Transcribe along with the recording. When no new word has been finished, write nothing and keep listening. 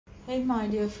Hey my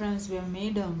dear friends, we have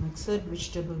made a mixed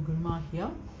vegetable kurma here.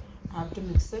 I have to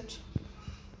mix it.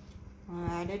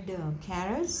 I added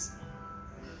carrots,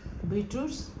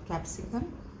 beetroots,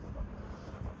 capsicum.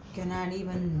 You can add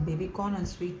even baby corn and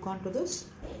sweet corn to this.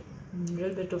 A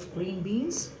little bit of green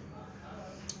beans,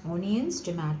 onions,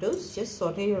 tomatoes. Just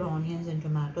saute your onions and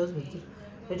tomatoes with a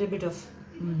little bit of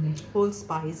whole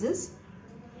spices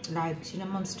like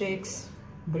cinnamon sticks,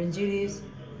 brinjal leaves,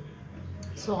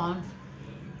 so on.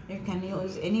 You can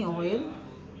use any oil,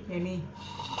 any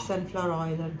sunflower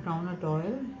oil or groundnut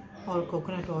oil or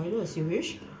coconut oil as you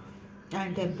wish,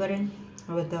 and tempering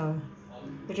with a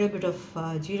little bit of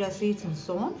jeera seeds and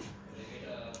so on,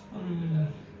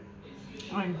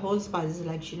 and whole spices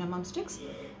like cinnamon sticks,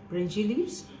 brinjal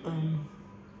leaves,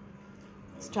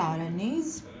 star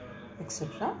anise,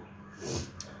 etc.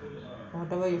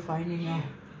 Whatever you find in your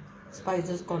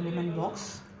spices condiment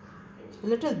box, a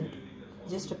little bit,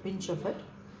 just a pinch of it.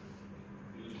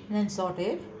 Then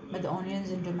saute it with the onions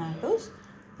and tomatoes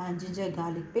and ginger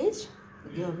garlic paste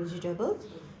with your vegetables.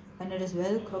 When it is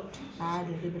well cooked, add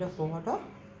a little bit of water,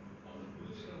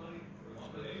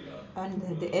 and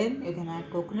at the end you can add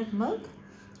coconut milk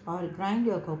or grind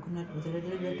your coconut with a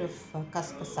little bit of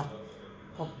kaskasa,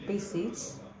 poppy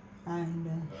seeds, and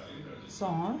so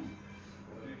on.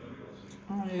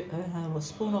 Have a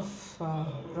spoon of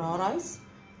raw rice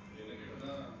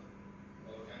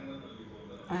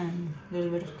and a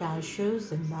little bit of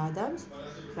cashews and badams,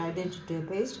 grind it into a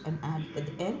paste and add it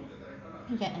at the end.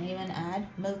 You can even add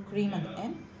milk cream at the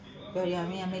end. Your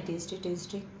yummy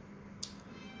tasty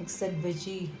mixed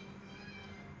veggie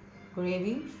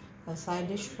gravy, a side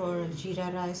dish for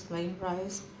jeera rice, plain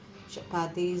rice,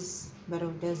 chapatis,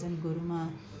 barotas and kurma.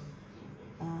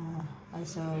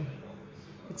 As a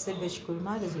mixed veg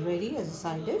kurma, it is ready as a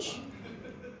side dish.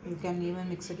 You can even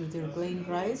mix it with your plain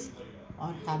rice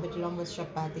or have it along with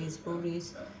chapatis,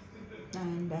 puris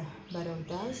and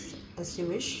barotas as you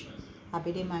wish.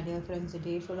 Happy day my dear friends, a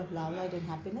day full of love, light and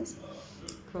happiness,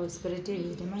 prosperity,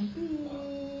 wisdom and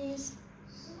peace.